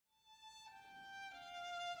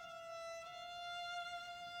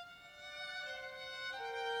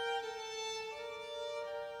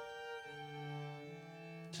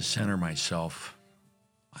To center myself,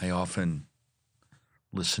 I often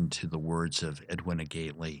listen to the words of Edwina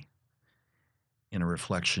Gately in a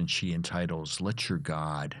reflection she entitles, "Let Your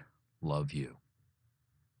God Love You."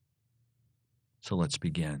 So let's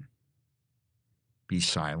begin. Be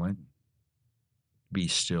silent, be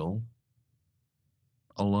still,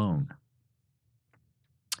 alone,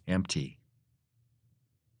 empty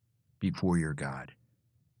before your God.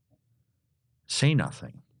 Say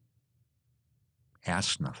nothing,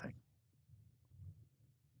 ask nothing.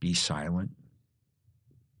 Be silent,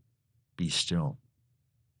 be still.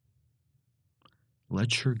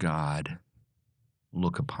 Let your God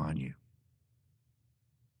look upon you.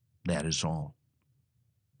 That is all.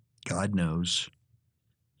 God knows,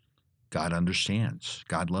 God understands,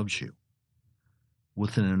 God loves you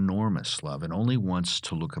with an enormous love and only wants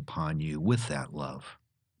to look upon you with that love.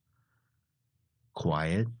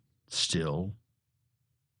 Quiet, still,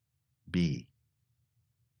 be.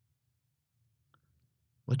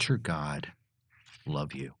 Let your God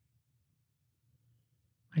love you.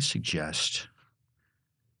 I suggest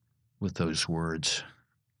with those words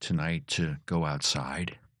tonight to go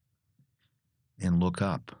outside and look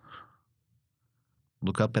up.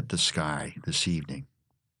 Look up at the sky this evening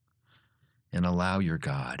and allow your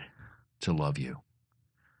God to love you.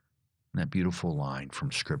 And that beautiful line from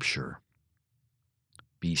Scripture,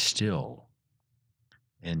 "Be still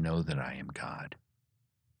and know that I am God."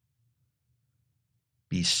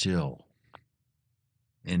 Be still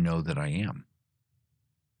and know that I am.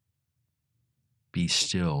 Be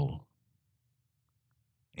still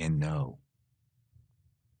and know.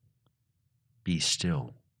 Be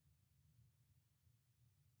still.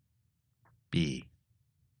 Be.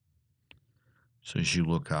 So as you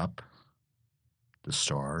look up, the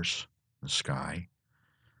stars, the sky,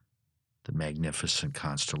 the magnificent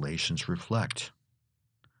constellations reflect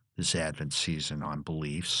this Advent season on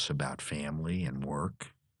beliefs about family and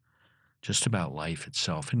work, just about life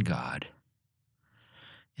itself and God,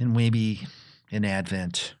 and maybe an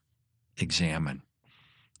Advent examen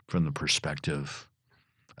from the perspective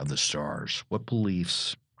of the stars. What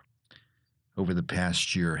beliefs over the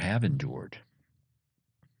past year have endured?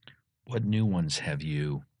 What new ones have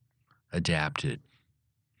you adapted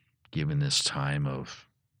given this time of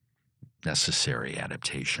necessary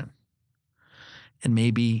adaptation? And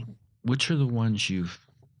maybe which are the ones you've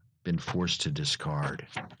been forced to discard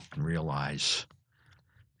and realize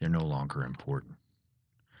they're no longer important?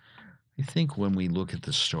 I think when we look at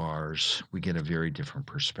the stars, we get a very different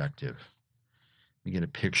perspective. We get a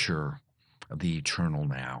picture of the eternal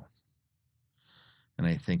now. And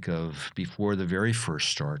I think of before the very first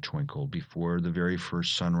star twinkled, before the very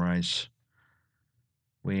first sunrise,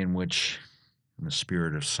 way in which, in the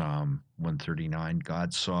spirit of Psalm 139,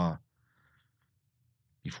 God saw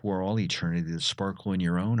before all eternity the sparkle in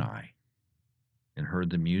your own eye and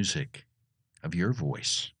heard the music of your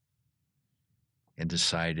voice and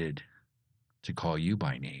decided to call you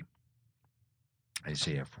by name.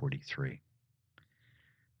 Isaiah 43.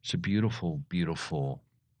 It's a beautiful, beautiful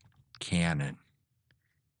canon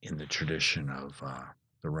in the tradition of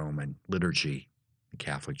the Roman liturgy, the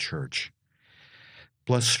Catholic Church.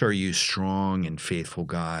 Blessed are you, strong and faithful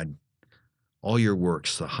God. All your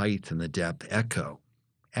works, the height and the depth, echo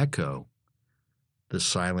the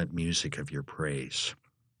silent music of your praise.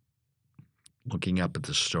 Looking up at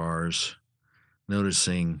the stars,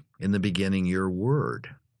 noticing in the beginning your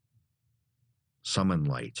word summoned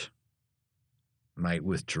light. Night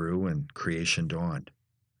withdrew and creation dawned.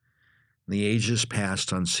 The ages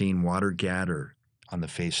passed unseen, water gathered on the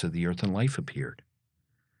face of the earth, and life appeared.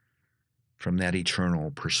 From that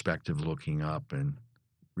eternal perspective, looking up and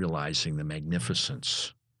realizing the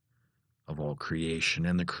magnificence of all creation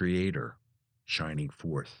and the Creator shining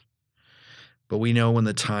forth. But we know when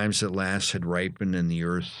the times at last had ripened and the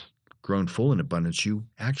earth grown full in abundance, you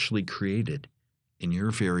actually created in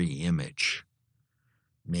your very image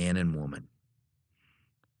man and woman,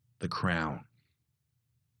 the crown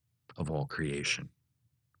of all creation.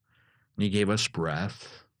 And you gave us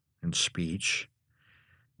breath and speech,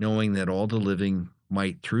 knowing that all the living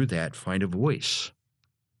might through that find a voice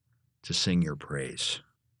to sing your praise.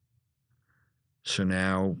 So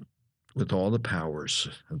now, with all the powers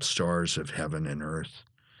and stars of heaven and earth,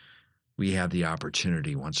 we have the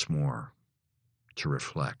opportunity once more to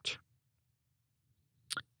reflect.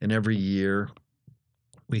 And every year,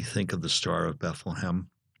 we think of the Star of Bethlehem,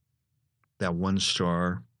 that one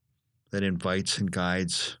star that invites and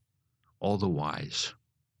guides all the wise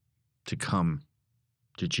to come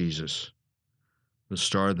to Jesus, the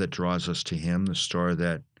star that draws us to him, the star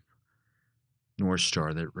that, North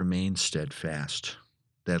Star that remains steadfast,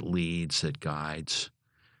 that leads, that guides,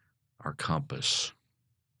 our compass,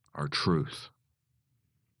 our truth,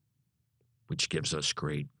 which gives us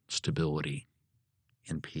great stability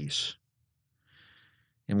and peace.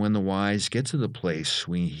 And when the wise get to the place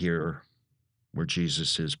we hear where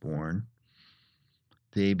Jesus is born,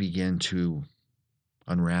 they begin to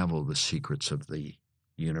unravel the secrets of the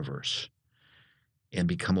universe and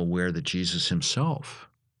become aware that Jesus himself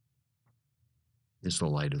is the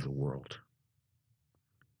light of the world.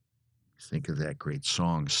 Think of that great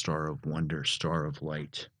song, Star of Wonder, Star of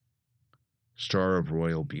Light, Star of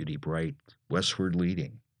Royal Beauty, bright, westward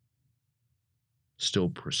leading, still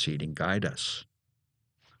proceeding, guide us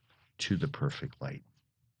to the perfect light.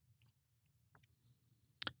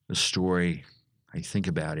 The story I think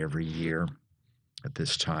about every year at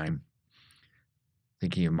this time,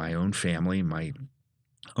 thinking of my own family, my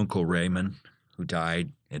Uncle Raymond, who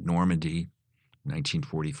died at Normandy in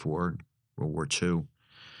 1944, World War II,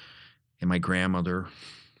 and my grandmother,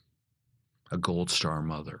 a Gold Star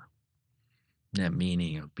mother. That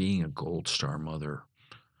meaning of being a Gold Star mother,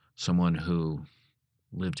 someone who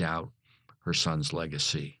lived out her son's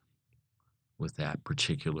legacy with that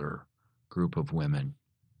particular group of women.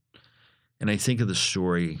 And I think of the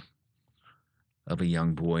story of a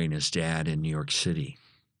young boy and his dad in New York City.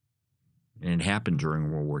 And it happened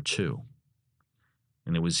during World War II.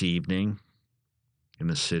 And it was evening in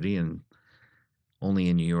the city, and only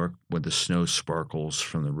in New York where the snow sparkles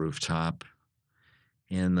from the rooftop.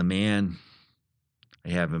 And the man I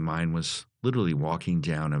have in mind was literally walking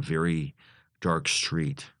down a very dark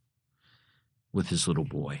street with his little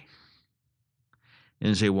boy. And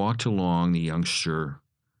as they walked along, the youngster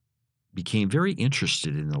became very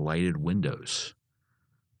interested in the lighted windows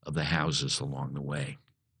of the houses along the way.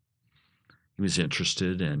 He was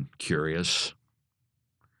interested and curious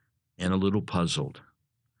and a little puzzled.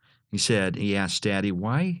 He asked, "Daddy,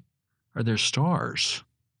 why are there stars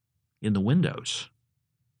in the windows?"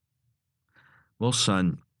 "Well,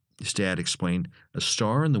 son," his dad explained, "a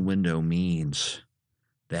star in the window means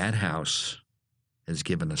that house has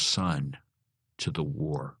given a son to the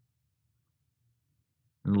war."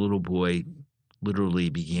 And the little boy literally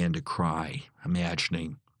began to cry,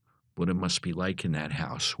 imagining what it must be like in that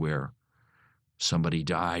house where somebody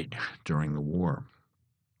died during the war.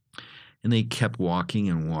 And they kept walking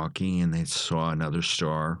and walking, and they saw another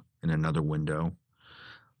star in another window.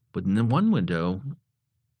 But in the one window,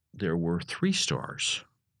 there were 3 stars.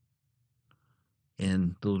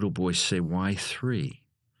 And the little boy said, "Why 3?"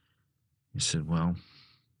 He said, "Well,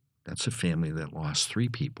 that's a family that lost 3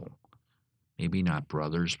 people. Maybe not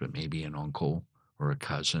brothers, but maybe an uncle or a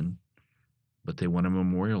cousin. But they want to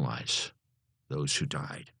memorialize those who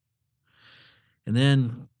died." And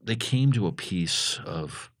then they came to a piece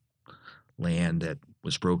of land that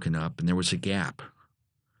was broken up, and there was a gap,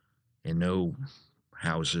 and no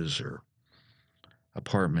houses or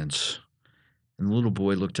apartments. And the little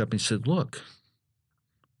boy looked up and he said, "Look,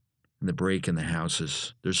 in the break in the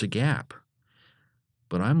houses, there's a gap.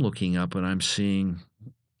 But I'm looking up and I'm seeing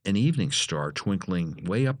an evening star twinkling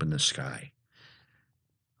way up in the sky,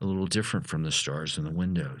 a little different from the stars in the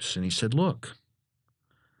windows." And he said, Look,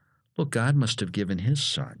 God must have given his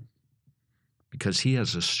son, because he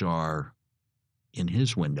has a star in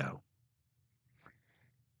his window."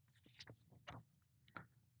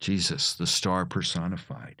 Jesus, the star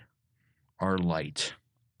personified, our light,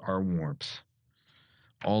 our warmth,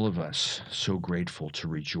 all of us so grateful to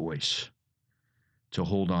rejoice, to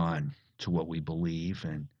hold on to what we believe,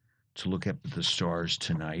 and to look up at the stars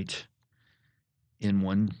tonight. In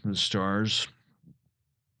one of the stars,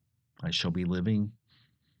 I shall be living.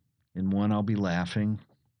 In one, I'll be laughing.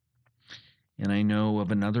 And I know of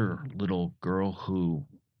another little girl who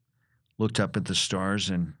looked up at the stars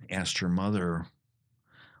and asked her mother,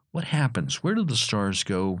 "What happens? Where do the stars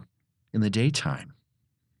go in the daytime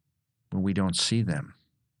when we don't see them?"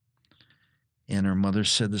 And her mother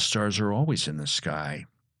said the stars are always in the sky,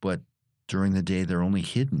 but during the day they're only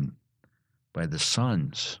hidden by the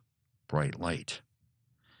sun's bright light.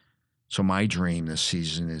 So my dream this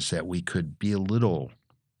season is that we could be a little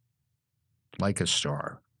like a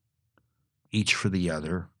star, each for the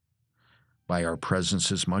other, by our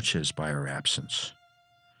presence as much as by our absence.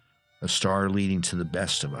 A star leading to the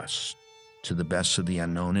best of us, to the best of the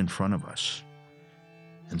unknown in front of us.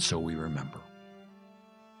 And so we remember.